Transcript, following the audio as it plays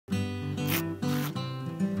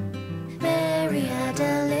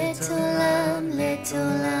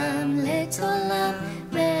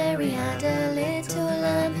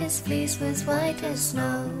was white as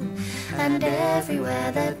snow. And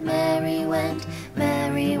everywhere that Mary went,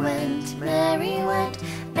 Mary went, Mary went,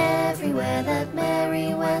 everywhere that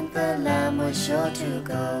Mary went, the lamb was sure to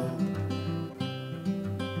go.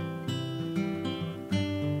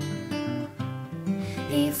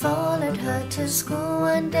 He followed her to school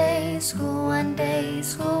one day, school one day,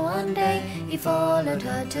 school one day. He followed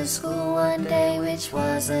her to school one day, which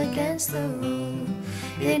was against the rule.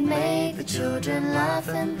 It made the children laugh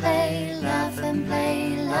and play, laugh and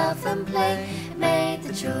play, laugh and play. It made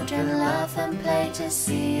the children laugh and play to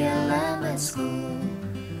see a lamb at school.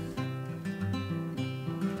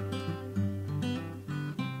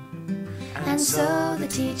 And so the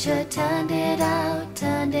teacher turned it out,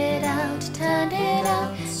 turned it out, turned it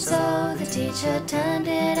out. So the teacher turned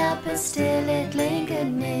it out, but still it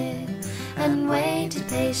lingered near, and waited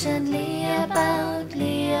patiently about,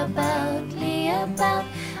 about,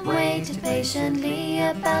 waited patiently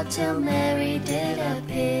about till Mary did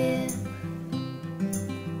appear.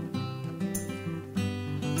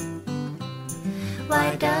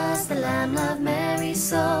 Why does the lamb love Mary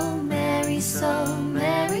so, Mary so,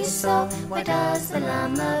 Mary so? Why does the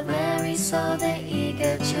lamb love Mary so? The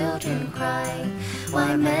eager children cry.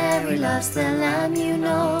 Why Mary loves the lamb, you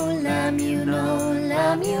know, lamb, you know,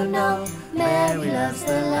 lamb, you know. Mary loves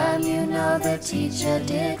the lamb, you know, the teacher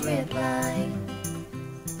did reply.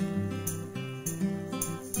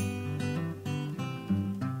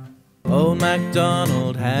 Old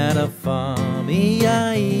MacDonald had a farm,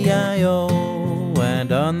 E-I-E-I-O,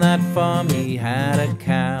 and on that farm he had a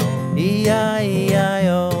cow,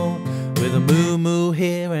 E-I-E-I-O, with a moo-moo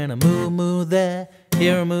here and a moo-moo there,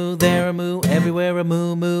 here a moo, there a moo, everywhere a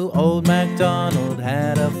moo-moo. Old MacDonald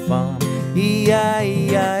had a farm,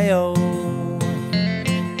 E-I-E-I-O.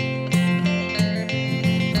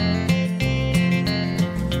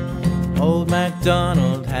 Old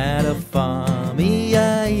MacDonald had a farm,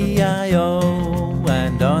 E-I-E-I-O,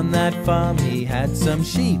 and on that farm he had some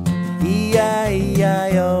sheep,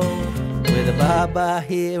 E-I-E-I-O, with a baa baa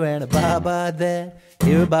here and a baa baa there,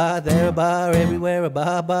 here a baa, there a baa, everywhere a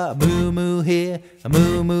baa baa, a moo moo here, a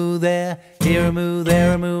moo moo there, here a moo,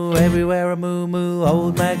 there a moo, everywhere a moo moo.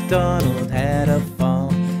 Old MacDonald had a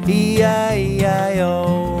farm,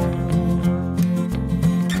 E-I-E-I-O.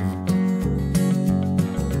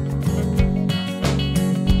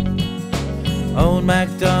 Old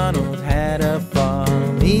MacDonald had a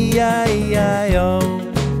farm, E-I-E-I-O,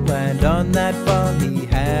 and on that farm he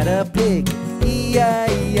had a pig,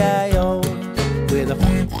 E-I-E-I-O, with a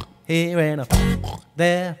here and a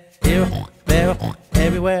there, here a there,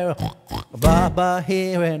 everywhere a baa baa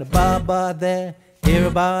here and a baa baa there, here a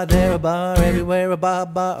baa, there a baa, everywhere a baa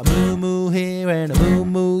baa, a moo moo here and a moo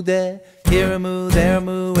moo there, here a moo, there a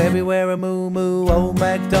moo, everywhere a moo moo. Old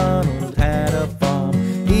MacDonald had a farm,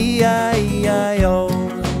 E-I-E-I-O.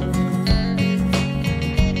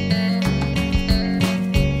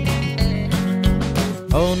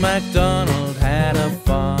 Old MacDonald had a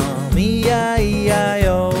farm,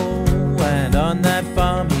 E-I-E-I-O, and on that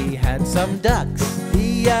farm he had some ducks,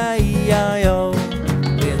 E-I-E-I-O,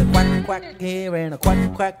 with a quack quack here and a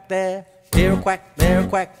quack quack there, here a quack, there a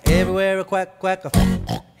quack, everywhere a quack quack, a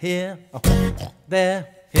here, a there,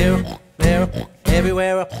 here, there,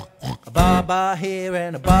 everywhere a baa baa here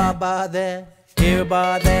and a baa baa there, here a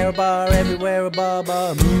baa, there a baa, everywhere a baa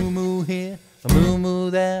baa, a moo moo here, a moo moo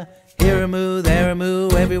there, here a moo, there a moo,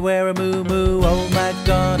 everywhere a moo moo. Old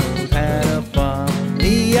MacDonald had a farm,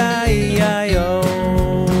 E-I-E-I-O.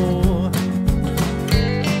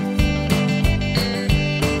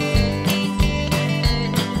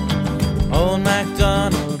 Old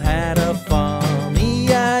MacDonald had a farm,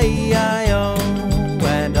 E-I-E-I-O,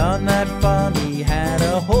 and on that farm he had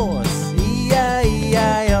a horse,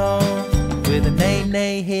 E-I-E-I-O, with a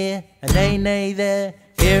neigh-neigh here, a neigh-neigh there,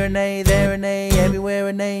 here a neigh, there a neigh, everywhere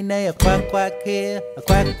a neigh-neigh, a quack quack here, a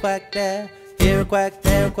quack quack there, here a quack,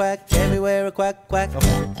 there a quack, everywhere a quack quack,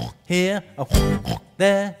 here,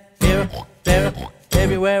 there, here, there,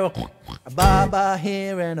 everywhere a baa baa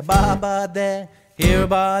here and a baa baa there, here a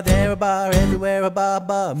baa, there a baa, everywhere a baa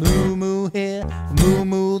baa, a moo moo here, a moo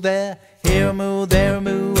moo there, here a moo, there a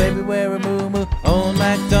moo, everywhere a moo moo. Old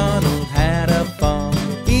MacDonald had a farm,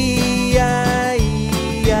 E-I-E-I-O.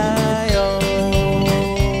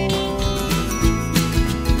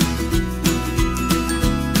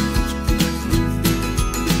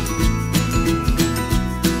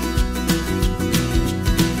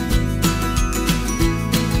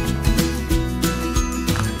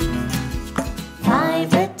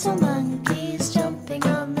 Five little monkeys jumping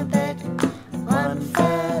on the bed. One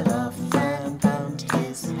fell off and bumped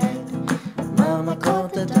his head. Mama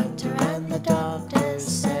called the doctor and the doctor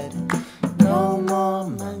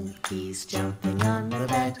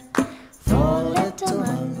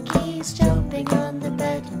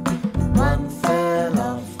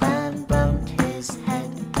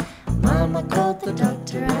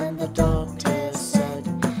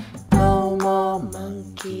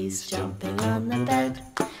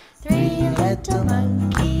little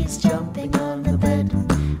monkeys jumping on the bed.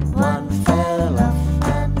 One fell off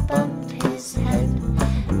and bumped his head.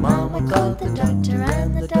 Mama called the doctor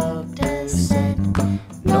and the doctor said,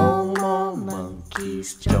 no more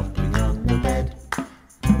monkeys jumping on the bed.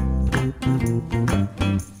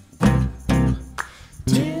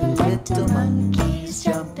 Two little monkeys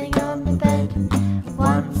jumping on the bed.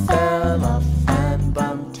 One fell off and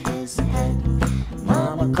bumped his head.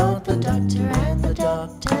 Mama called the doctor and the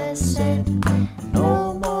doctor said,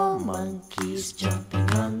 no more monkeys jumping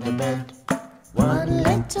on the bed. One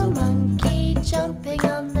little monkey jumping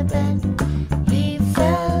on the bed. He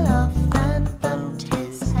fell off and bumped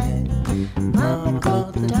his head. Mama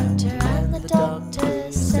called the doctor and the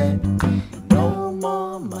doctor said, no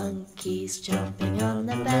more monkeys jumping on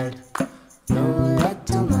the bed. No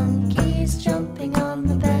little monkeys jumping on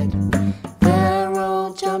the bed. They're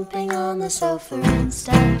all jumping on the sofa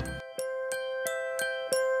instead.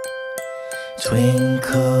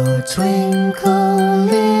 Twinkle, twinkle,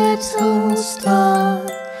 little star,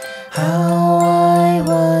 how I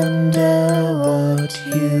wonder what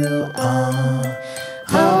you are.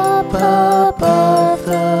 Up above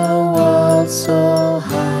the world so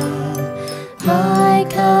high,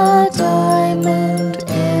 like a diamond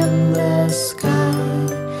in the sky.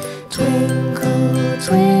 Twinkle,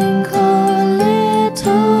 twinkle,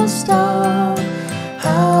 little star,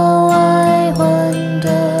 how I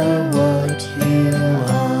wonder what you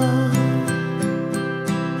are.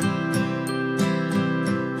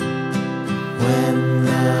 When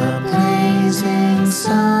the blazing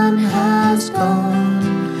sun has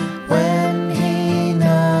gone, when he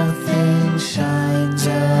nothing shines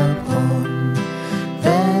upon,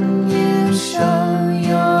 then you show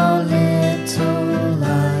your little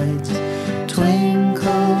light.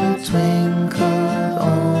 Twinkle, twinkle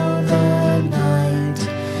all the night.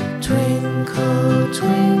 Twinkle,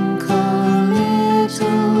 twinkle,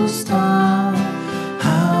 little star,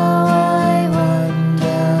 how I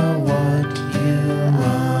wonder what you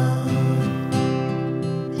are.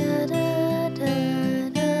 Da da da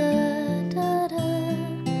da da da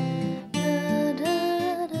da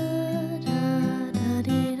da da da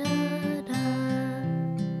dee da da.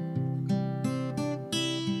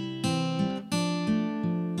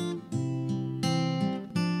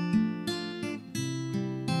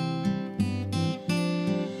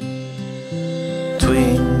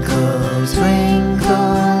 Twinkle,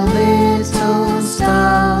 twinkle, little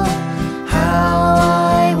star, how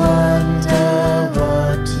I wonder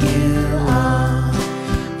what you are.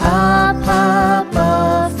 Up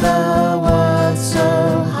above the world so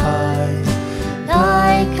high,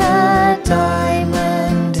 like a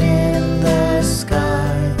diamond in the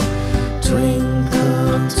sky.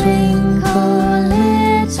 Twinkle, twinkle,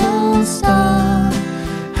 little star,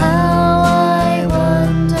 how I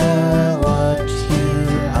wonder what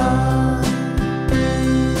you are.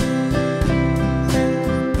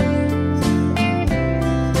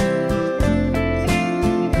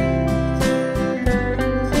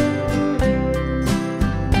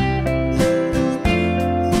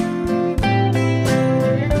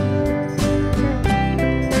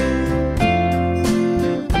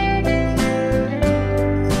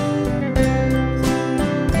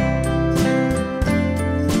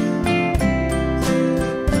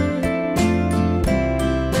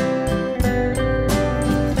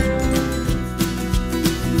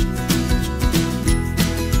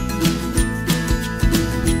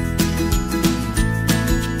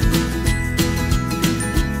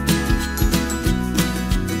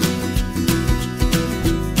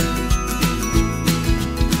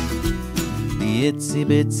 The itsy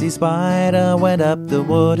bitsy spider went up the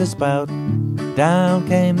water spout. Down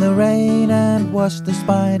came the rain and washed the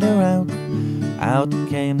spider out. Out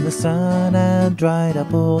came the sun and dried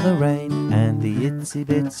up all the rain. And the itsy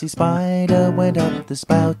bitsy spider went up the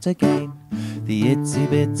spout again. The itsy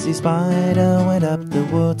bitsy spider went up the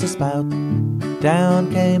water spout. Down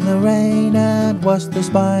came the rain and washed the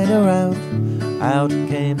spider out. Out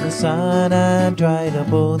came the sun and dried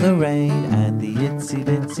up all the rain. And the itsy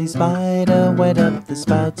bitsy spider went up the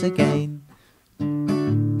spout again.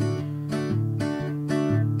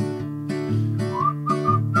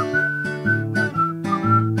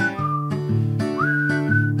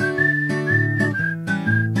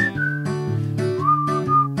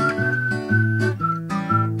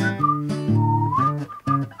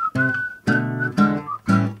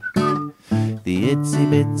 The itsy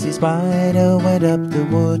bitsy spider went up the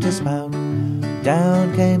water spout.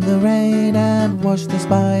 Down came the rain and washed the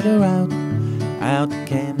spider out. Out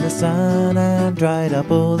came the sun and dried up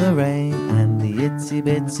all the rain. And the itsy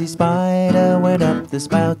bitsy spider went up the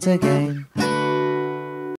spout again.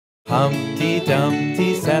 Humpty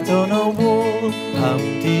Dumpty sat on a wall.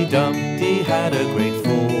 Humpty Dumpty had a great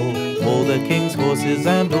fall. All the king's horses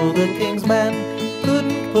and all the king's men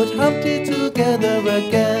couldn't put Humpty together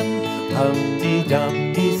again. Humpty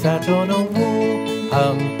Dumpty sat on a wall.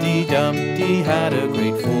 Humpty Dumpty had a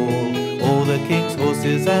great fall. All the king's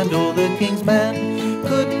horses and all the king's men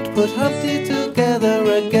couldn't put Humpty together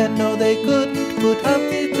again. No, they couldn't put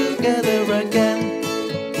Humpty together again.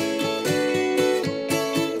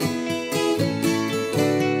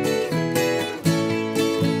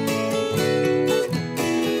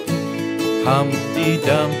 Humpty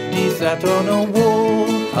Dumpty sat on a wall.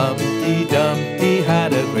 Humpty Dumpty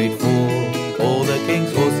had a great fall. All the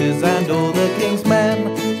king's horses and all the king's men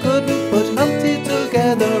couldn't put Humpty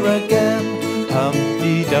together again.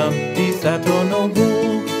 Humpty Dumpty sat on a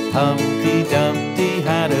wall. Humpty Dumpty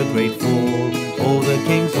had a great fall. All the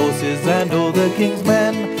king's horses and all the king's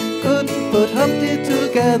men couldn't put Humpty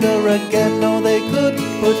together again. No, they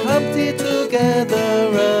couldn't put Humpty together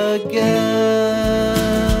again.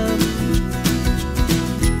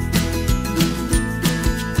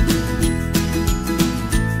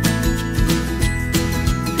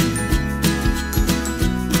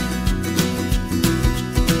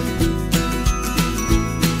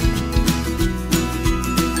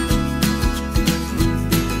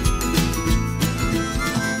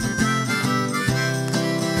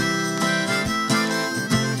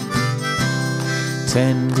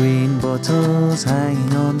 10 green bottles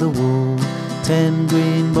hanging on the wall. 10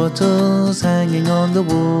 green bottles hanging on the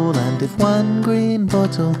wall. And if one green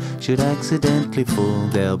bottle should accidentally fall,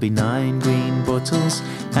 there'll be 9 green bottles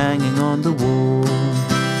hanging on the wall.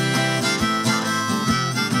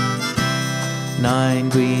 9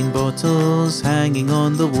 green bottles hanging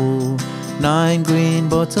on the wall. 9 green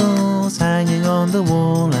bottles hanging on the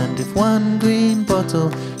wall. And if one green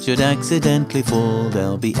bottle should accidentally fall,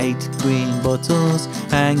 there'll be 8 green bottles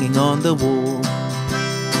hanging on the wall.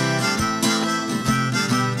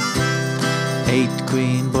 8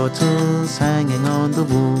 green bottles hanging on the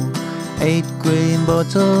wall. 8 green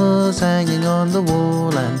bottles hanging on the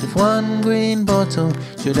wall. And if one green bottle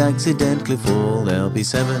should accidentally fall, there'll be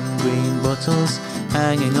 7 green bottles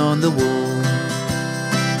hanging on the wall.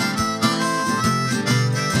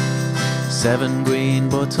 7 green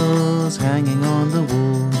bottles hanging on the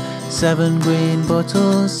wall. 7 green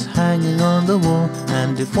bottles hanging on the wall.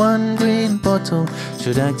 And if one green bottle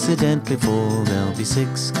should accidentally fall, there'll be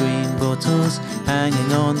 6 green bottles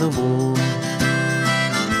hanging on the wall.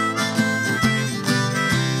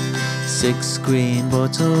 6 green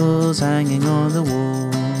bottles hanging on the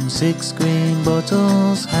wall. 6 green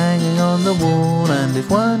bottles hanging on the wall. And if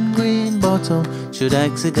one green bottle should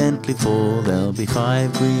accidentally fall, there'll be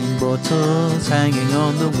 5 green bottles hanging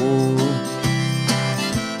on the wall.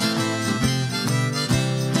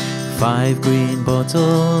 5 green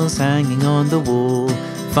bottles hanging on the wall.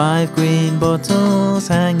 5 green bottles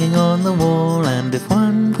hanging on the wall. And if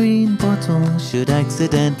one green bottle should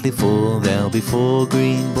accidentally fall, there'll be 4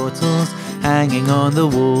 green bottles hanging on the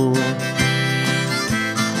wall.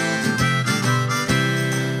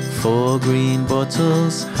 4 green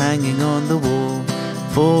bottles hanging on the wall.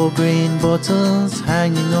 4 green bottles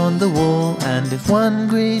hanging on the wall. And if one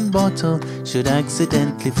green bottle should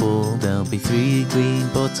accidentally fall, there'll be 3 green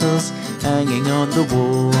bottles hanging on the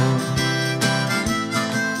wall.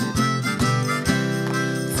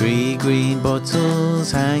 3 green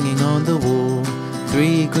bottles hanging on the wall.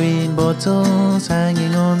 3 green bottles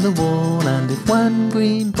hanging on the wall. And if one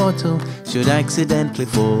green bottle should accidentally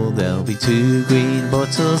fall, there'll be 2 green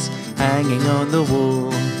bottles hanging on the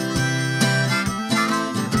wall.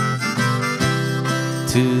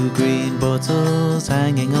 2 green bottles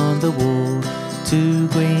hanging on the wall. 2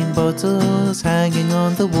 green bottles hanging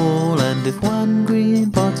on the wall. And if one green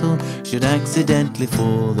bottle should accidentally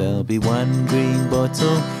fall, there'll be 1 green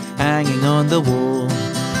bottle hanging on the wall.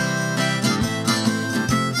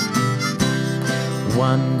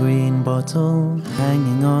 1 green bottle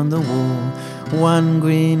hanging on the wall. 1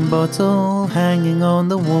 green bottle hanging on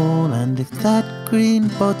the wall. And if that green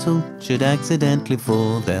bottle should accidentally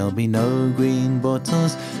fall, there'll be no green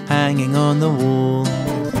bottles hanging on the wall.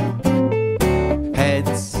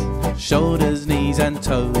 Heads, shoulders, knees and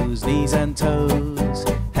toes, knees and toes.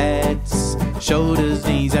 Heads, shoulders,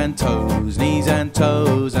 knees and toes, knees and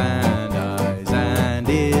toes. And eyes and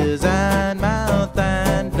ears and mouth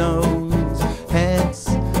and nose. Heads,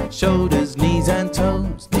 shoulders, knees and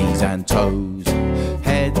toes, knees and toes.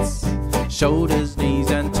 Heads, shoulders, knees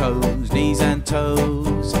and toes, knees and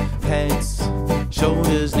toes. Heads,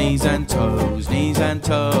 shoulders, knees and toes, knees and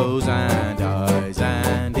toes. And eyes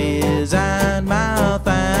and ears and mouth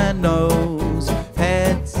and nose.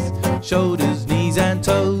 Heads, shoulders, knees and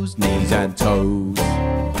toes, knees and toes.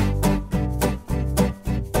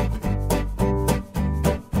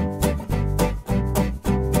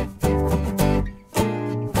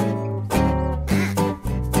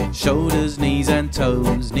 Shoulders, knees and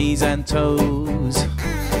toes, knees and toes.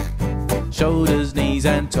 Shoulders, knees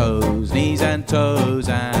and toes, knees and toes,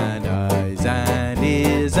 and eyes and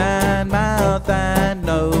ears and mouth and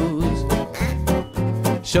nose.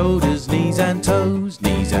 Shoulders, knees and toes,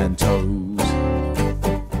 knees and toes.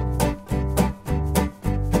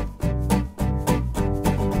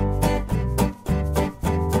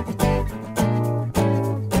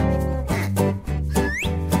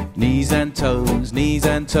 Knees and toes, knees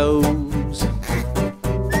and toes.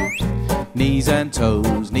 Knees and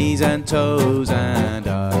toes, knees and toes, and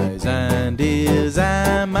eyes and ears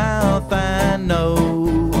and mouth and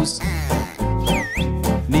nose.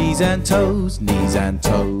 Knees and toes, knees and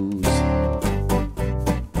toes.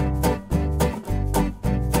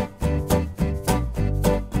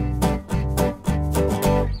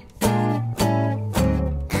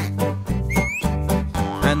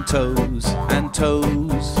 And toes, and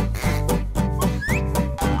toes.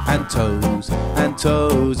 And toes, and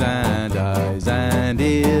toes, and eyes and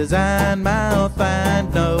ears and mouth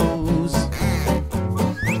and nose.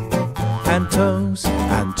 And toes,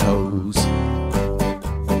 and toes.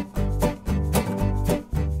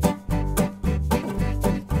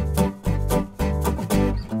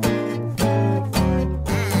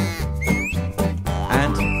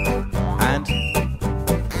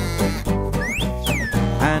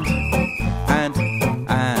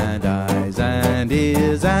 And eyes and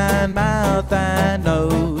ears and mouth and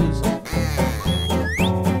nose.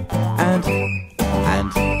 And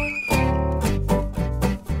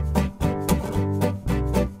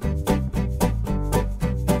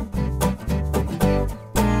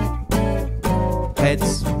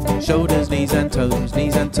heads, shoulders, knees and toes,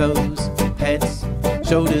 knees and toes. Heads,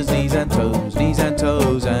 shoulders, knees and toes, knees and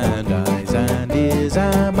toes, and eyes and ears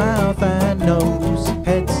and mouth and nose.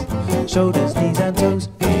 Heads, shoulders, knees and toes,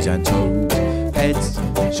 knees and toes. Heads,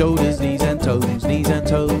 shoulders, knees and toes, knees and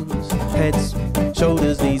toes. Heads,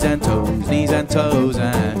 shoulders, knees and toes, knees and toes,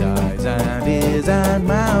 and eyes and ears and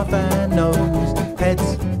mouth and nose.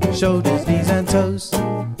 Heads, shoulders, knees and toes.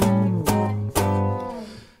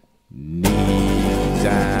 Knees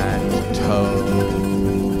and toes.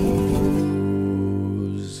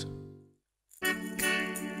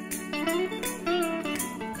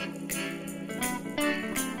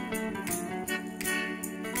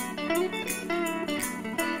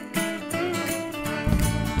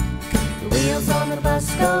 Wheels on the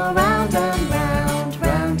bus go round and round,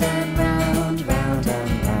 round and round, round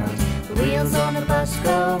and round. The wheels on the bus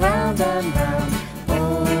go round and round,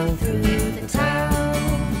 all through the town.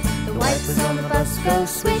 The wipers on the bus go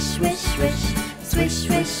swish, swish, swish, swish,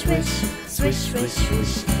 swish, swish, swish, swish,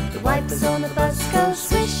 swish. The wipers on the bus go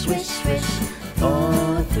swish, swish, swish,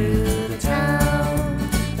 all through the town.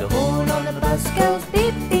 The horn on the bus goes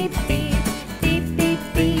beep, beep, beep, beep, beep,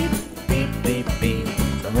 beep, beep, beep, beep.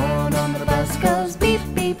 The horn on the bus goes beep,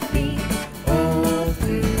 beep, beep, all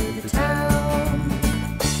through the town.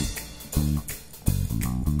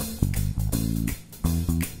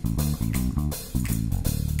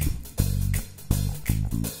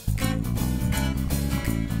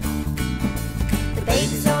 The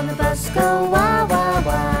babies on the bus go wah, wah,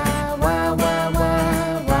 wah, wah, wah,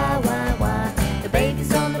 wah, wah, wah, wah. The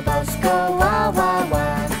babies on the bus go wah, wah,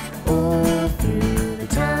 wah, all through the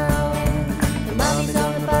town. The mummies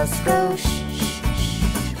on the bus go shh, shh,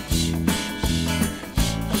 shh, shh,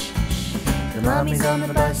 shh. The mummies on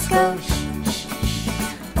the bus go shh, shh, shh,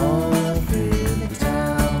 all through the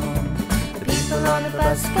town. The people on the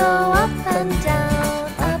bus go up and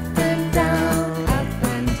down, up and down, up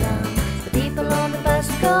and down. The people on the bus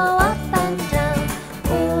go up and down,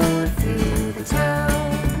 all through the town.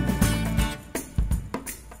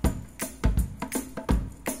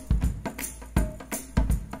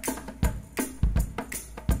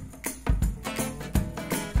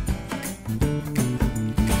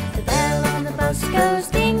 The bell on the bus goes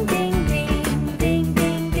ding, ding, ding, ding,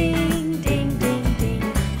 ding, ding, ding, ding, ding.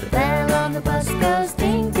 The bell on the bus goes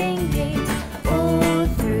ding, ding, ding, all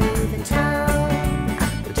through the town.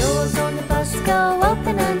 The doors on the bus go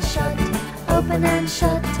open and shut, open and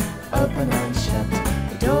shut, open and shut.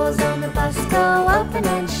 The doors on the bus go open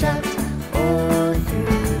and shut, all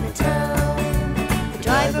through the town. The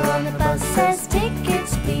driver on the bus says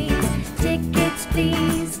tickets please, tickets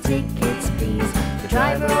please, tickets please. The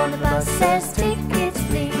driver on the bus says tickets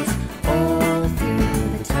please, all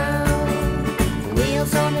through the town. The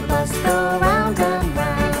wheels on the bus go round and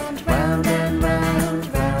round, round and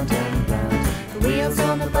round, round and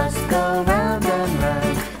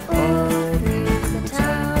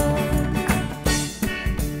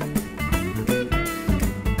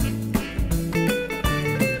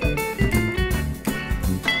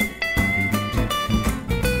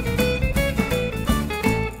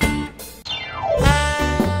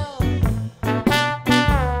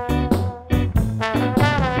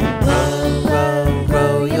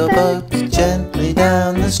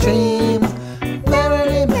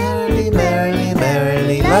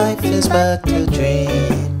but a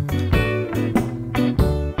dream.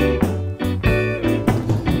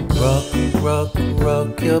 Rock, rock,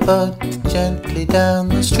 rock your boat gently down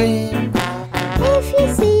the stream. If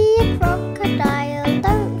you see a crocodile,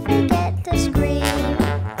 don't forget to scream.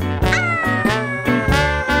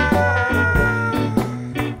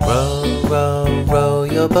 Row, row, row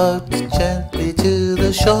your boat gently to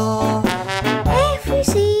the shore. If you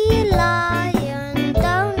see a lion,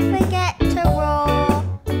 don't forget to roar.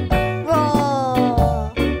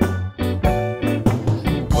 Roar.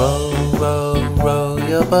 Row, row, row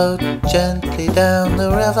your boat gently down the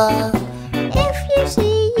river. If you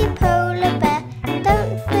see a polar bear,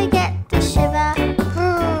 don't forget to shiver.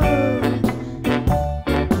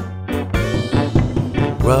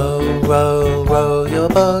 Row, row, row your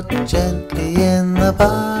boat gently in the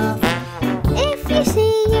bath. If you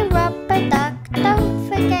see a rubber duck, don't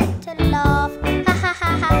forget to laugh. Ha ha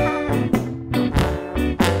ha ha ha.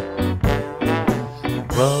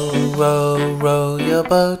 Row, row, row your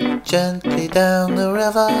boat gently down the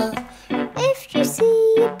river. If you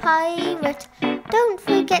see a pirate, don't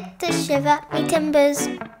forget to shiver me timbers.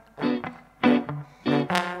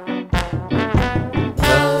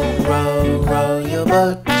 Row, row, row your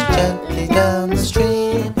boat gently down the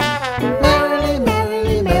stream. Merrily,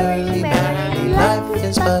 merrily, merrily, merrily, life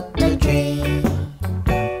is but a dream.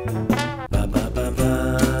 Ba ba ba ba,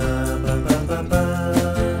 ba ba ba ba.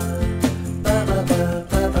 Ba ba ba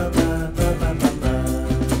ba ba ba ba ba ba.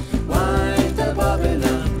 Wind the bobbin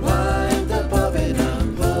up, wind the bobbin up,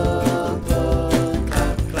 pull, pull,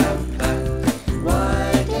 clap, clap, clap.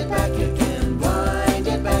 Wind it back again, wind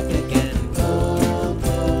it back again, pull,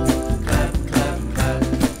 pull, clap, clap, clap.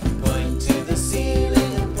 Point to the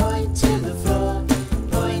ceiling and point to the floor.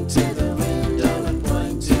 Point to the window and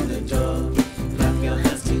point to the door. Clap your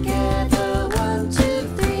hands together, 1, 2,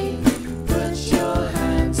 3. Put your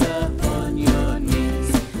hands up on your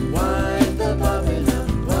knees. Wind the bobbin up,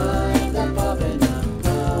 wind the bobbin up,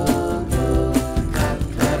 pull, pull, clap,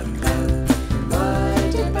 clap, clap.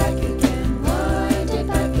 Wind it back again, wind it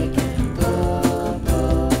back again, pull,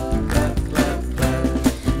 pull, clap, clap, clap.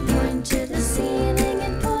 Point to the ceiling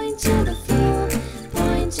and point to the floor.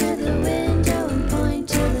 Point to the window and point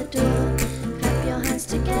to the door. Clap your hands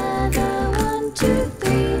together, 1, 2,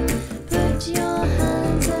 3. Put your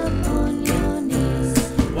hands up on your knees.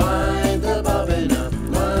 Wind the bobbin up,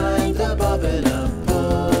 wind the bobbin up,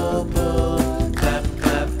 pull, pull, clap,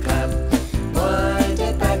 clap, clap. Wind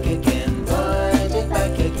it back again, wind it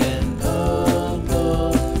back again, pull,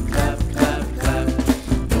 pull, clap, clap, clap.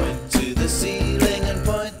 Point to the ceiling and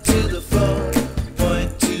point to the floor.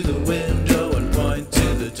 Point to the window and point to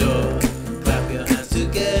the door. Clap your hands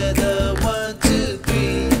together, 1, 2,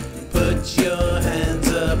 3. Put your hands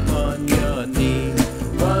up on your knees.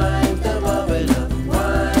 Wind the bobbin up,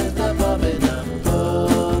 wind the bobbin up,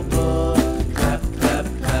 pull, pull, clap, clap,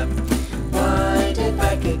 clap. Wind it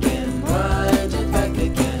back again, wind it back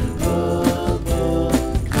again, pull, pull,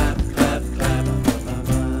 clap, clap, clap.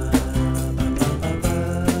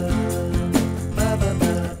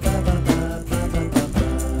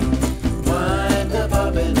 Wind the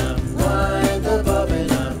bobbin up, wind the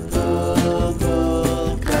bobbin up, pull,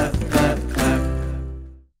 pull, clap, clap, clap.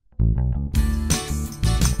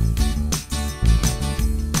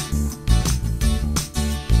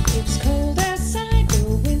 It's cold outside, the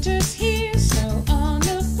winter's here. Snow on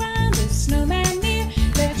the ground, the snowman near.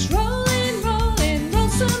 Let's roll and roll and roll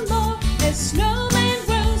some more. As snowman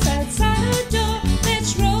rolls outside our door.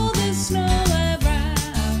 Let's roll the snow around.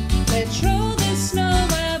 Let's roll the snow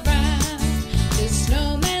around. The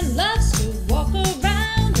snowman loves to walk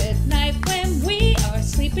around at night when we are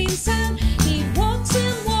sleeping sound. He walks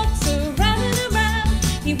and walks around and around.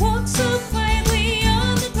 He walks so quietly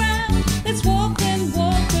on the ground. Let's walk and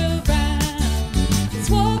walk around. Let's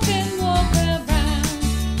walk and walk around.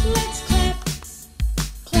 Let's clap,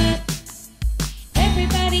 clap.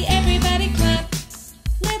 Everybody, everybody clap.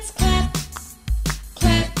 Let's clap,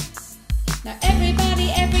 clap. Now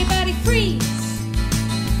everybody, everybody freeze.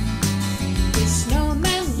 The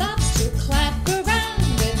snowman loves to clap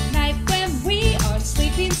around at night when we are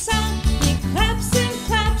sleeping sound. He claps and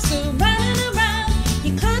claps around and around.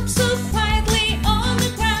 He claps so quietly on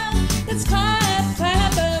the ground. Let's clap,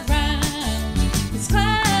 clap around. Let's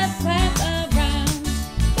clap, clap around.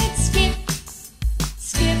 Let's skip,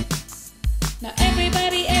 skip. Now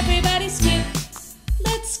everybody, everybody skip.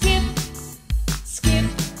 Let's skip, skip.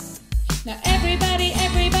 Now everybody,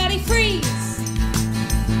 everybody freeze.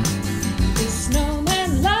 The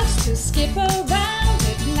snowman loves to skip around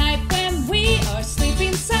at night when we are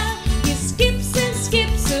sleeping sound. He skips and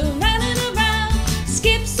skips around and around.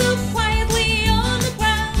 Skips so quietly on the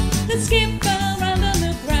ground. Let's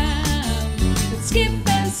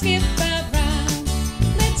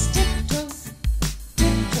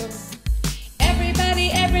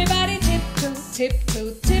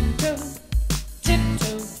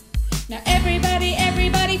Now everybody,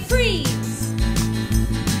 everybody freeze!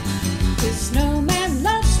 The snowman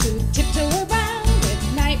loves to tiptoe around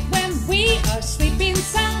at night when we are sleeping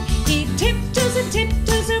sound. He tiptoes and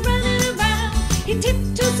tiptoes around and around. He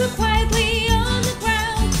tiptoes so quietly on the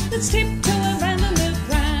ground. Let's tiptoe around on the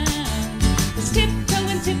ground. Let's tiptoe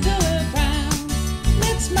and tiptoe around.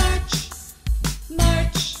 Let's march,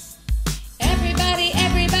 march. Everybody,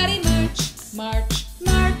 everybody march, march,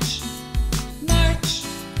 march, march.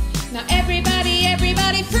 Now everybody,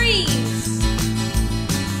 everybody freeze!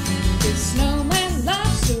 The snowman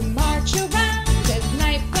loves to march around at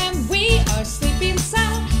night when we are sleeping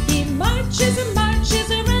sound. He marches and marches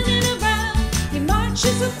around and around. He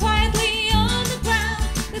marches so quietly on the ground.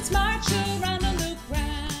 Let's march around on the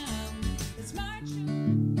ground. Let's march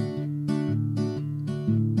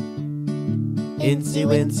Incy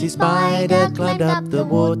Wincy Spider climbed up the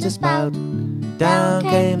water spout. Down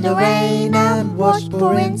came the rain and washed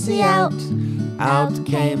poor Incy out. Out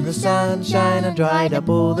came the sunshine and dried up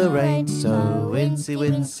all the rain. So Incy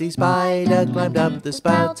Wincy Spider climbed up the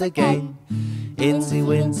spout again. Incy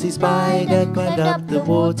Wincy Spider climbed up the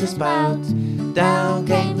water spout. Down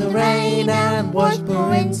came the rain and washed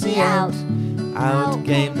poor Incy out. Out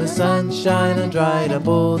came the sunshine and dried up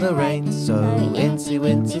all the rain. So Incy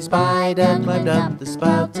Wincy Spider climbed up the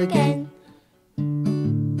spout again.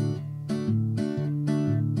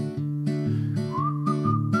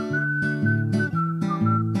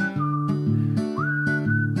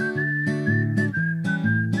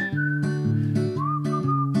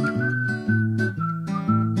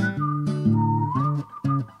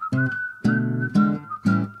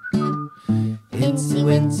 Incy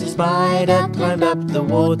Wincy Spider climbed up the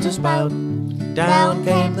water spout. Down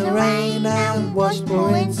came the rain and washed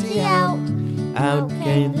poor Incy out. Out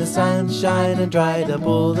came the sunshine and dried up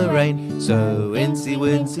all the rain. So Incy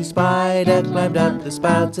Wincy Spider climbed up the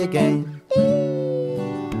spout again.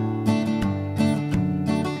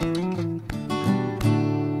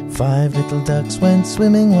 5 little ducks went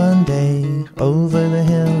swimming one day, over the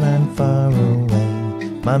hill and far away.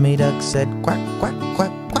 Mummy duck said quack, quack,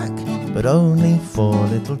 quack, quack, but only 4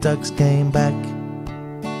 little ducks came back.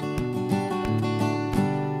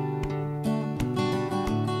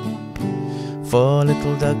 Four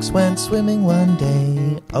little ducks went swimming one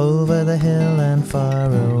day, over the hill and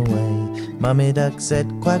far away. Mummy duck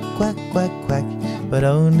said quack, quack, quack, quack, but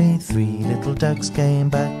only 3 little ducks came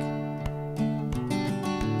back.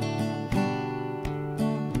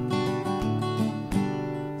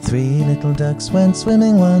 Three little ducks went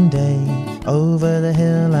swimming one day, over the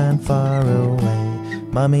hill and far away.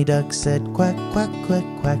 Mummy duck said quack, quack, quack,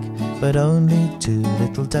 quack, but only 2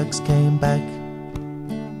 little ducks came back.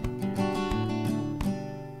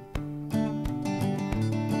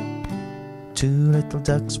 Two little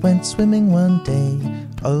ducks went swimming one day,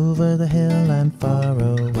 over the hill and far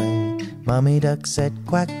away. Mummy duck said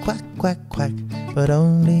quack, quack, quack, quack, but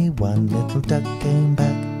only 1 little duck came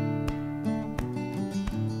back.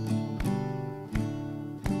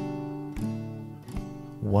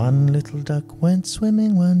 One little duck went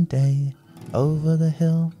swimming one day, over the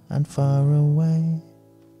hill and far away.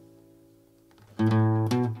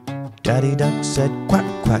 Daddy duck said quack,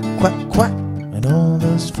 quack, quack, quack, and all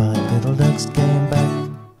those 5 little ducks came back.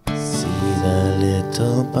 See the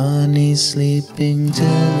little bunnies sleeping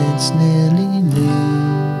till it's nearly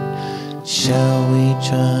noon. Shall we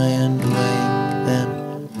try and wake them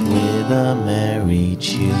with a merry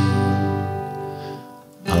tune?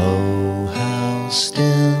 Oh, how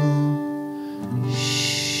still,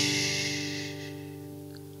 shh,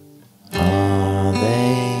 are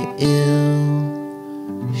they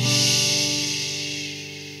ill?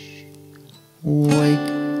 Shh, wake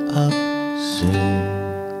up soon.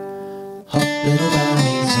 Hop little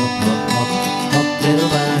bunnies, hop, hop, hop. Hop little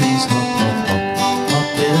bunnies, hop, hop, hop. Hop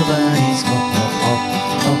little bunnies, hop, hop, hop.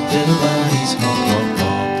 Hop little bunnies, hop, hop,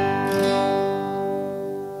 hop.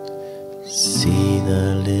 See the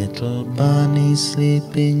little bunnies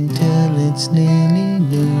sleeping till it's nearly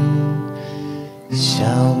noon.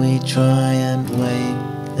 Shall we try and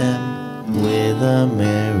wake them with a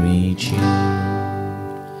merry tune?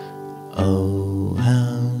 Oh,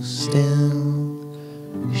 how still,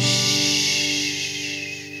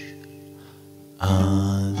 shh,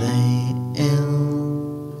 are they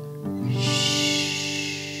ill?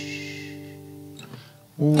 Shh,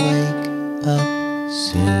 wake up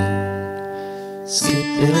soon. Skip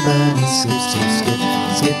little bunny, skip, skip, skip.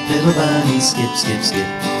 Skip little bunny, skip, skip, skip.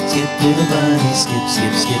 Skip little bunny, skip,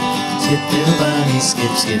 skip, skip. Skip little bunny,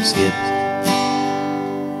 skip, skip, skip.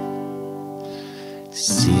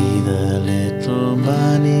 See the little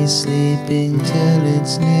bunny sleeping till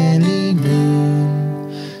it's nearly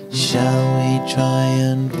noon. Shall we try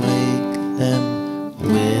and wake them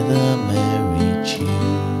with a merry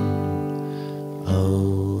tune?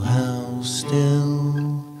 Oh, how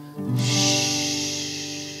still,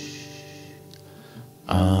 shh,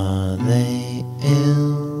 are they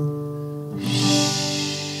ill?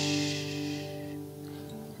 Shh,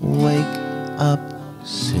 wake up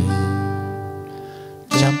soon.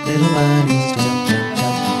 Jump little bunnies, jump, jump,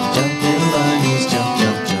 jump. Jump little bunnies, jump,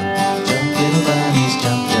 jump, jump. Jump little bunnies,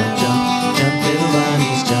 jump, jump, jump. Jump little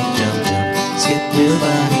bunnies, jump, jump, jump. Skip little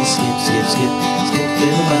bunnies, skip, skip, skip. Skip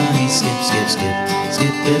little bunnies, skip, skip, skip.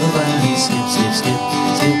 Skip little bunnies, skip, skip, skip.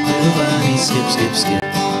 Skip little bunnies, skip, skip, skip.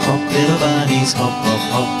 Hop little bunnies, hop, hop,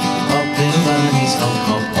 hop. Hop little bunnies, hop,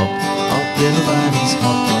 hop, hop. Hop little bunnies,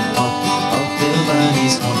 hop, hop, hop. Hop little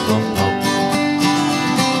bunnies, hop, hop, hop.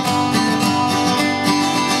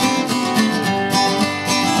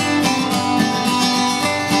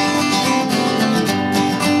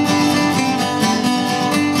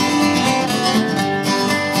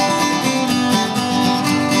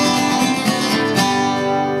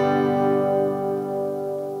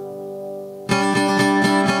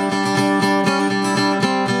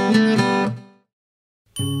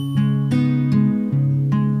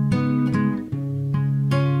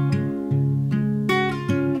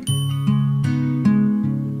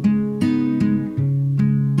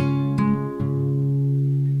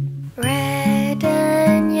 Red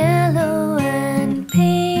and yellow and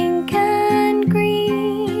pink and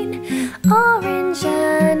green, orange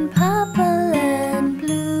and purple and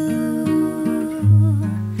blue.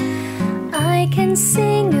 I can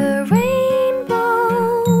sing a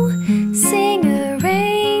rainbow, sing a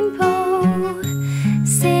rainbow,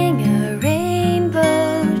 sing a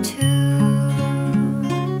rainbow too.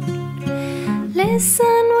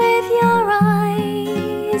 Listen with your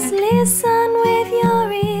eyes, listen with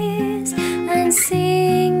your ears, and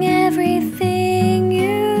sing everything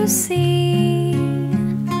you see.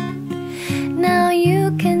 Now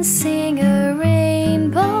you can sing a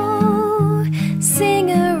rainbow,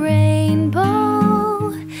 sing a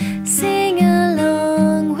rainbow, sing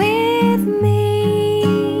along with me.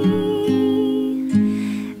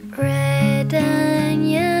 Red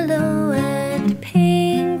and yellow and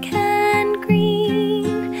pink and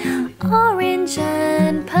green, orange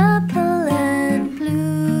and purple and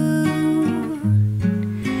blue.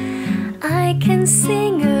 I can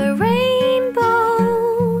sing a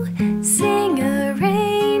rainbow, sing a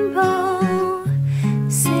rainbow,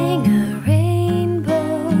 sing a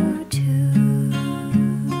rainbow too.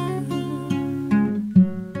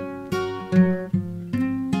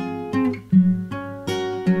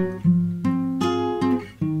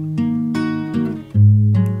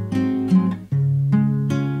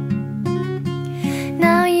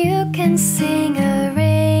 Now you can sing a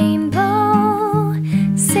rainbow,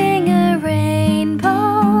 sing a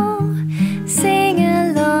rainbow, sing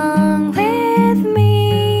along with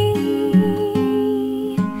me.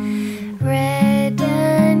 Red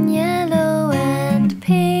and yellow and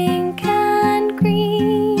pink and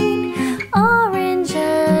green, orange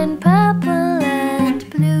and purple and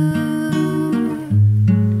blue.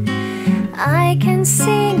 I can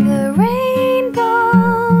sing a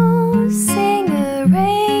rainbow, sing a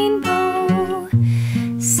rainbow,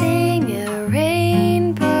 sing a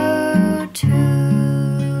rainbow too.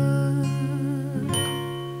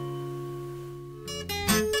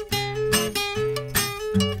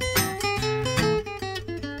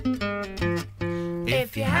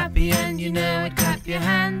 If you're happy and you know it, clap your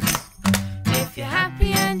hands. If you're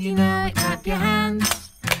happy and you know it, clap your hands.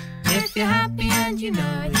 If you're happy and you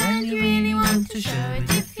know it, and you really want to show it.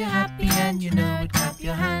 If you're happy and you know it, clap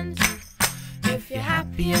your hands. If you're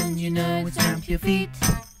happy and you know it, stamp your feet.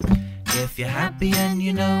 If you're happy and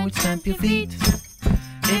you know it, stamp your feet.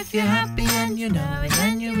 If you're happy and you know it,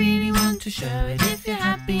 and you really want to show it. If you're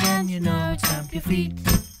happy and you know it, stamp your feet.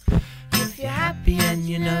 If you're happy and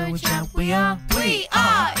you know it, shout we are, we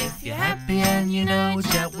are. If you're happy and you know it,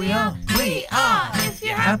 shout we are, we are. If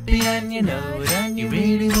you're happy and you know it, and you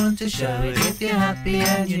really want to show it. If you're happy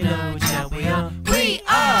and you know it, shout we are, we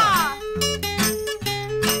are.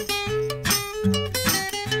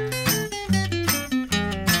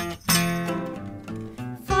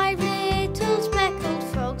 Five little speckled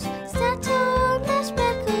frogs sat on a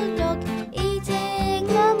speckled log, eating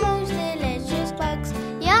the most delicious bugs.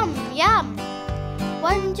 Yum, yum!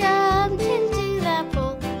 One jumped into the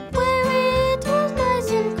pool, where it was nice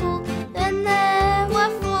and cool. Then there were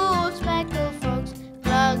four speckled frogs,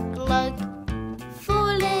 glug, glug.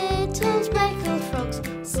 Four little speckled frogs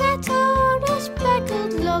sat on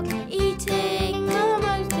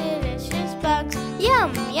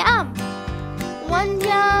One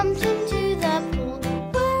jumped into the pool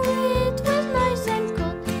where it was nice and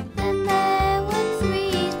cool. Then there were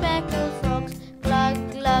 3 speckled frogs. Glug,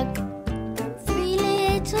 glug. 3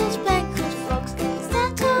 little speckled frogs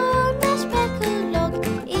sat on a speckled log,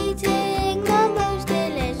 eating the most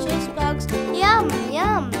delicious bugs. Yum,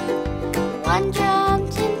 yum. One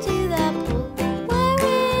jumped into the pool where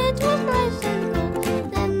it was nice and cool.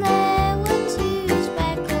 Then there were 2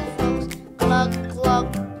 speckled frogs. Glug, glug.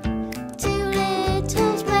 2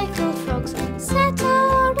 little speckled frogs sat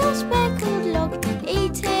on a speckled log,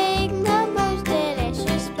 eating the most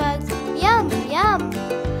delicious bugs. Yum, yum.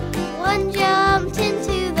 One jumped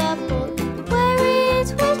into the pool where it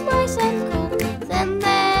was nice and cool. Then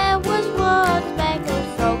there was 1 speckled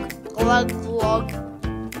frog. Glug, glug.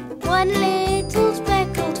 1 little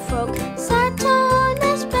speckled frog sat on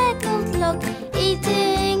a speckled log,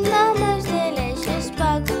 eating the most delicious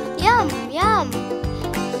bugs. Yum, yum.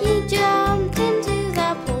 He jumped into the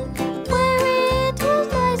pool where it was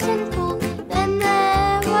nice and cool. Then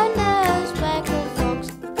there were no speckled frogs.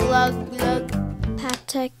 Glug, glug.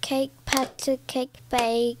 Pat a cake,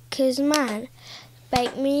 baker's man.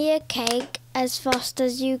 Bake me a cake as fast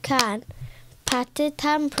as you can. Pat it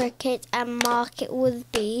and prick it and mark it with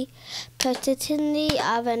B. Put it in the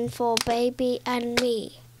oven for baby and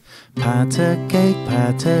me. Pat a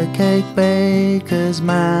cake, baker's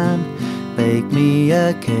man. Bake me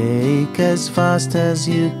a cake as fast as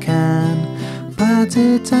you can. Pat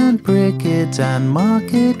it and prick it and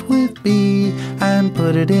mark it with B, and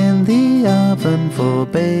put it in the oven for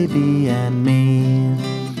baby and me.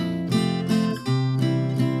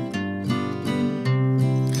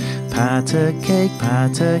 Pat a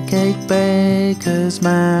cake, baker's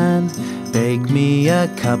man. Bake me a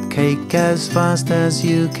cupcake as fast as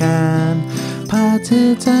you can. Pat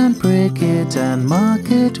it and prick it and mark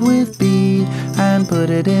it with B, and put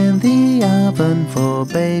it in the oven for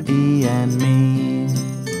baby and me.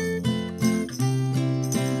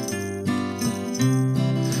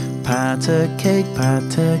 Pat a cake,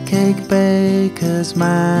 baker's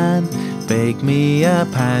man. Bake me a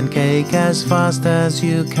pancake as fast as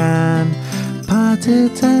you can. Pat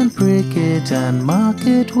it and prick it and mark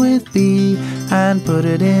it with B, and put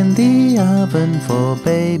it in the oven for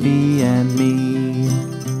baby and me.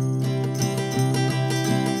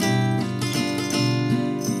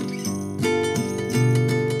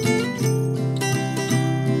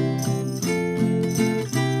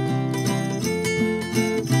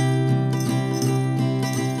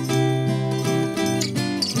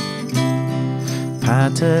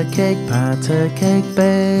 Pat a cake,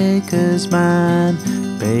 baker's man.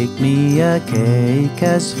 Bake me a cake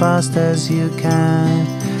as fast as you can.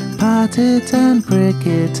 Pat it and prick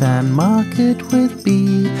it and mark it with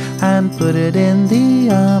B, and put it in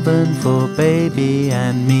the oven for baby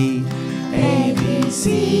and me. A, B,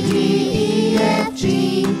 C, D, E, F,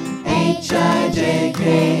 G, H, I, J,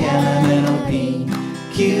 K, L, M, N, O, P,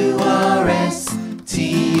 Q, R, S, T,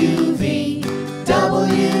 U, V,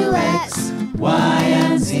 W, X, Y,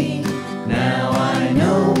 and Z. Now I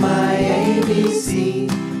know my ABC.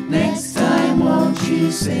 Next time won't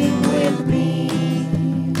you sing with me?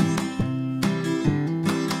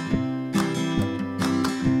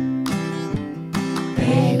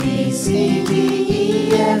 A, B, C, D,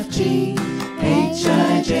 E, F, G, H,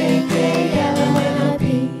 I, J, K, L, M, N, O,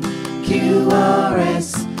 P, Q, R,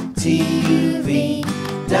 S, T, U, V,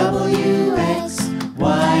 W, X,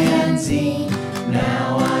 Y, and Z.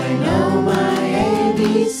 Now I know my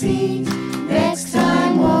ABC. Next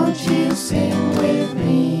time won't you sing with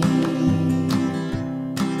me?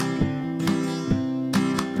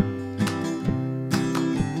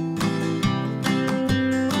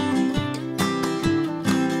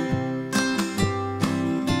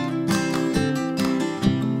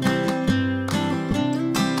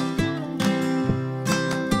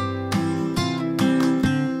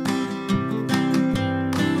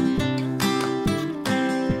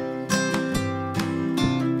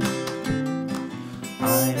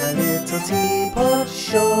 Teapot,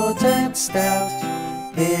 short and stout.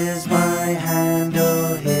 Here's my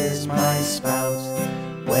handle, here's my spout.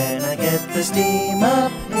 When I get the steam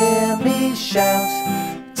up, hear me shout.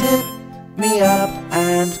 Tip me up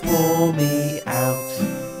and pour me out.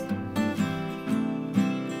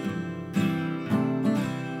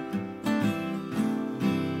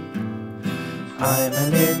 I'm a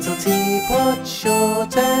little teapot,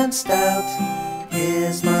 short and stout.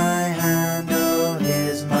 Here's my handle,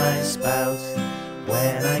 here's my spout.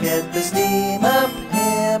 When I get the steam up,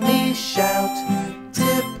 hear me shout.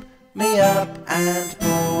 Tip me up and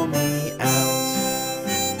pour me out.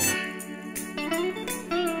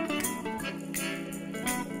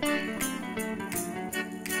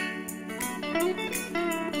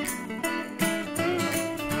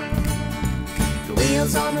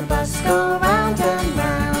 wheels on the bus go round and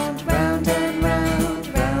round, round and round,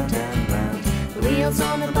 round and round. The wheels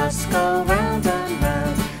on the bus go round and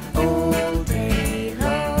round all day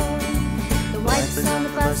long. The wipers on the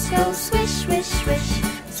bus go swish, swish, swish,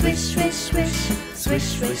 swish, swish, swish, swish,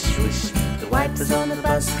 swish, swish. The wipers on the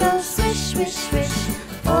bus go swish, swish, swish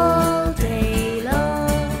all day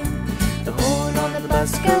long. The horn on the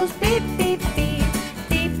bus goes beep, beep, beep,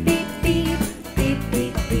 beep, beep, beep, beep,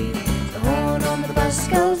 beep, beep. The horn on the bus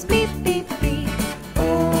goes beep, beep, beep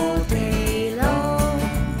all day long.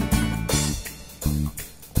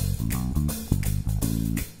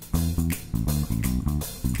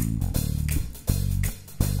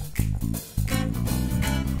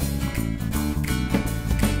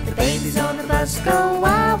 The babies on the bus go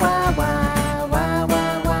wah, wah, wah, wah,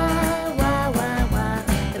 wah, wah, wah, wah, wah.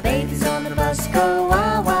 The babies on the bus go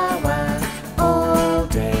wah, wah, wah all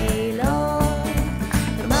day long.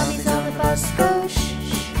 The mummies on the bus go shh,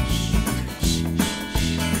 shh, shh,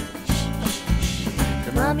 shh, shh.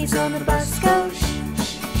 The mummies on the bus go shh,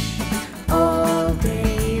 shh, all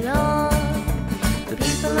day long. The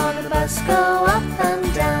people on the bus go up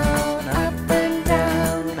and down, up and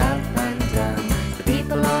down, up and down. The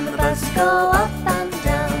people on the bus go up and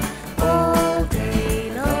down all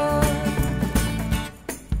day long.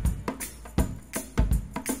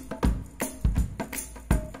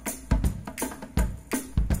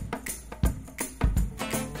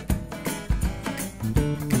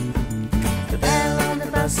 The bell on the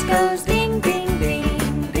bus goes ding, ding,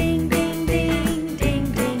 ding, ding, ding, ding,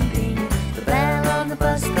 ding, ding, ding. The bell on the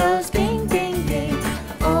bus goes ding, ding, ding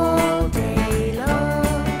all day long.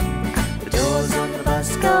 The doors on the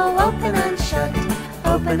bus go open and shut,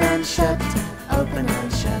 open and shut, open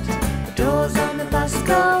and shut. The doors on the bus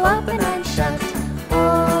go open and shut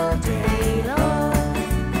all day long.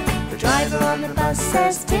 The driver on the bus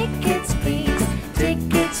says tickets please,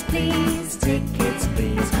 tickets please, tickets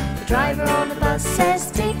please. The driver on the bus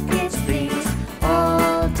says tickets please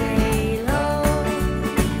all day long.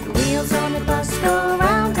 The wheels on the bus go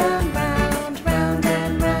round and round, round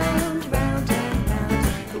and round, round and round.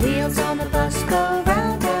 The wheels on the bus go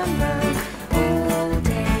round and round all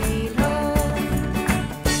day long.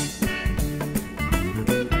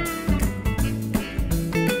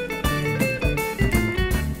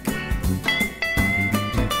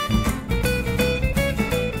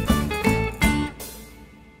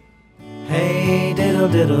 Hey diddle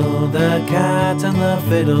diddle, the cat and the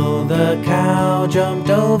fiddle, the cow jumped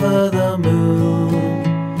over the moon.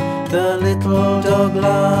 The little dog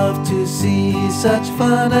loved to see such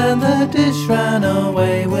fun, and the dish ran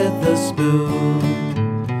away with the spoon.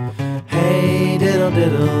 Hey diddle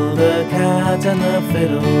diddle, the cat and the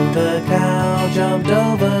fiddle, the cow jumped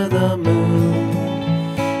over the moon.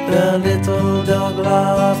 The little dog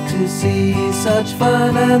loved to see such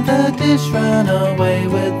fun, and the dish ran away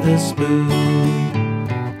with the spoon.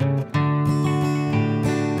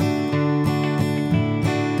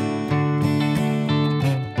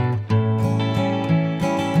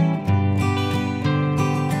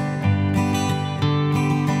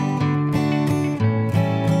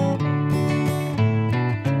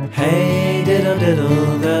 Hey diddle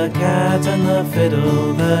diddle, the cat and the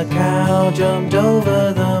fiddle, the cow jumped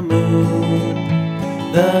over the moon.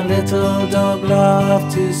 The little dog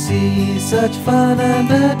loved to see such fun, and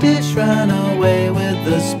the dish ran away with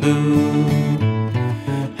the spoon.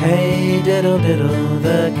 Hey diddle diddle,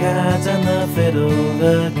 the cat and the fiddle,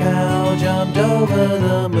 the cow jumped over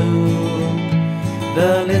the moon.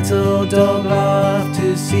 The little dog loved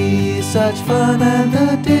to see such fun, and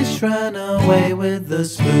the dish ran away with the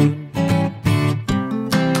spoon.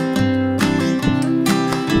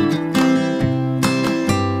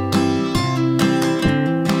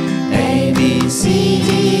 A, B, C, D,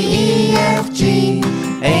 E, F, G,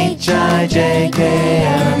 H, I, J, K,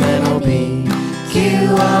 L, M, N, O, P,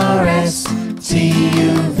 Q, R, S, T,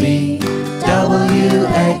 U, V, W,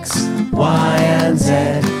 X, Y, and Z.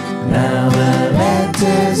 Now the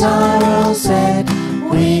letters are all said,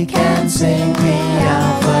 we can sing the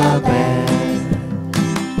alphabet.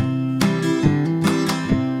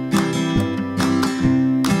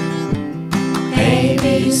 A,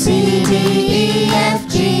 B, C, D, E, F,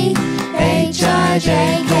 G, H, I,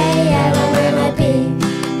 J, K, L, M, N, O, P,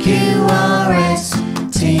 Q, R, S,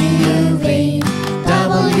 T, U, V,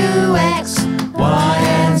 W, X, Y,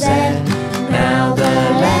 and Z. Now the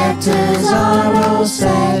letters are all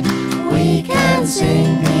said, we can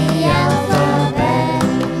sing the alphabet.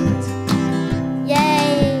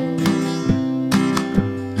 Yay!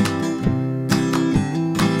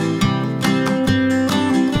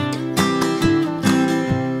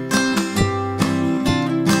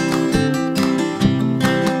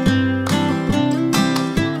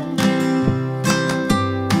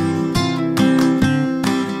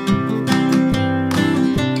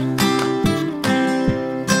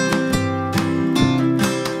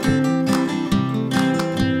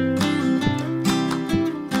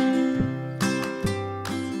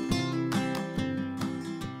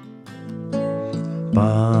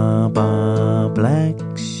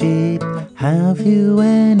 Black Sheep, have you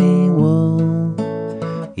any wool?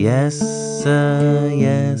 Yes, sir,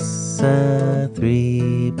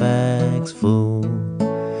 3 bags full.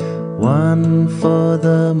 1 for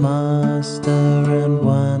the master and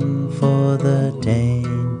 1 for the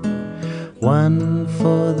dame. 1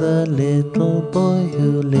 for the little boy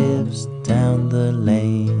who lives down the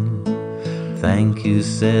lane. Thank you,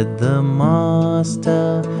 said the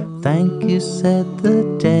master, thank you, said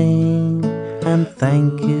the dame, and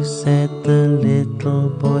thank you, said the little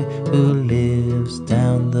boy who lives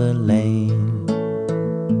down the lane.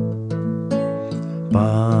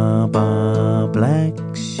 Baa Baa Black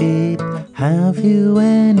Sheep, have you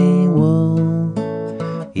any wool?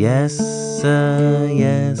 Yes, sir,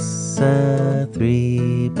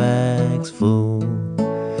 3 bags full.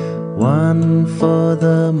 1 for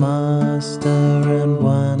the master and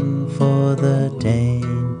 1 for the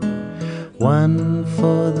dame. 1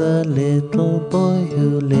 for the little boy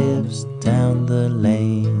who lives down the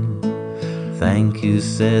lane. Thank you,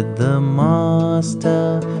 said the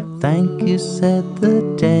master, thank you, said the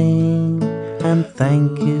dame, and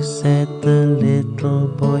thank you, said the little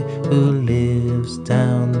boy who lives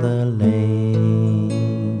down the lane.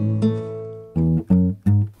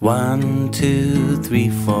 1, 2, 3,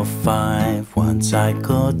 4, 5. Once I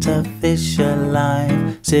caught a fish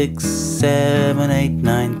alive. 6, 7, 8,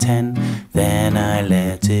 9, 10. Then I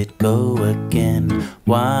let it go again.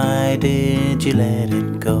 Why did you let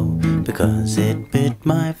it go? Because it bit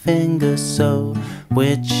my finger so.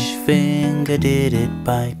 Which finger did it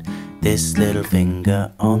bite? This little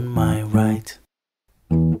finger on my right.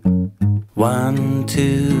 1,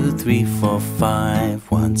 2, 3, 4, 5.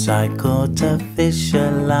 Once I caught a fish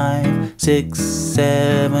alive. 6,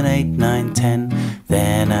 7, 8, 9, 10.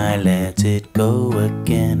 Then I let it go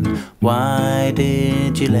again. Why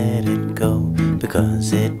did you let it go?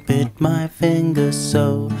 Because it bit my finger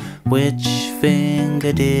so. Which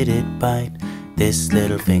finger did it bite? This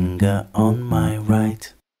little finger on my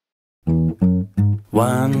right.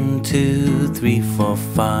 1, 2, 3, 4,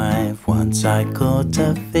 5. Once I caught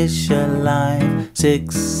a fish alive.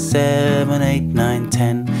 6, 7, 8, 9,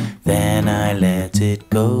 10. Then I let it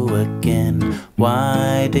go again.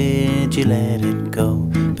 Why did you let it go?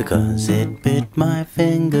 Because it bit my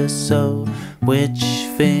finger so. Which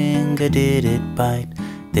finger did it bite?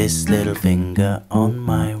 This little finger on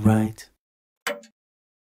my right.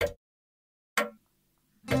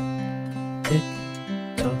 Tick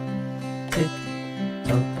tock, tick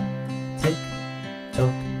tock, tick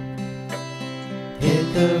tock.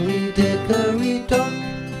 Hickory dickory dock,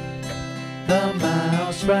 the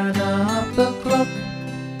mouse ran up the clock.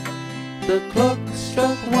 The clock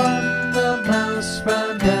struck 1, the mouse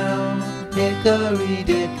ran down. Hickory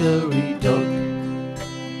dickory dock.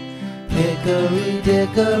 Hickory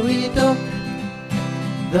dickory dock,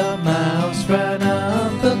 the mouse ran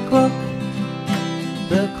up the clock.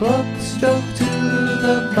 The clock struck 2,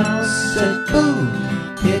 the mouse said boo.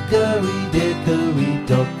 Hickory dickory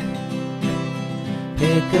dock.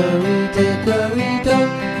 Hickory dickory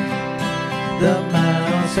dock, the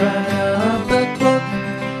mouse ran up the clock.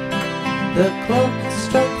 The clock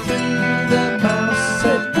struck 3, the mouse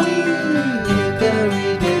said wee. Hickory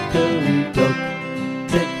dickory dock.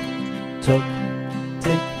 Tick tock,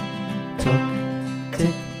 tick tock,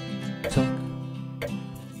 tick tock.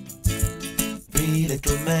 3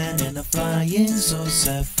 little men in a flying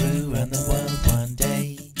saucer flew around the world one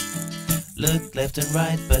day. Looked left and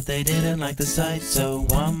right, but they didn't like the sight, so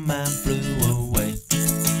one man flew away.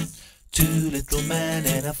 2 little men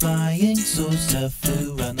in a flying saucer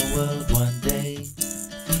flew around the world one day.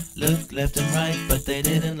 Looked left and right, but they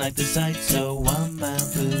didn't like the sight, so one man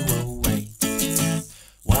flew away.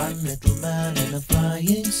 1 little man in a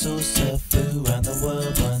flying saucer flew around the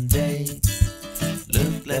world one day.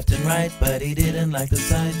 Looked left and right, but he didn't like the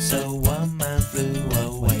sight, so one man flew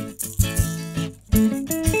away.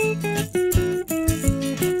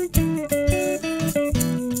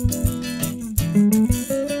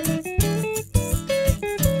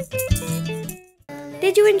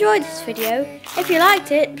 Did you enjoy this video? If you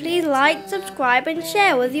liked it, please like, subscribe and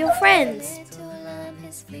share with your friends.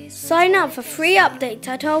 Sign up for free updates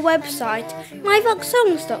at our website,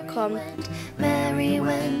 Myvoxsongs.com. Mary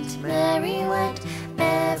went,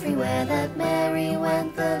 everywhere that Mary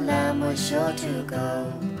went, the lamb was sure to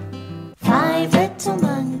go. 5 little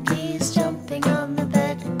monkeys jumping on the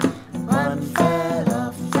bed, one fell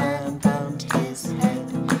off and bumped his head.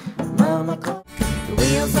 Mama called, the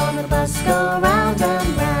wheels on the bus go round.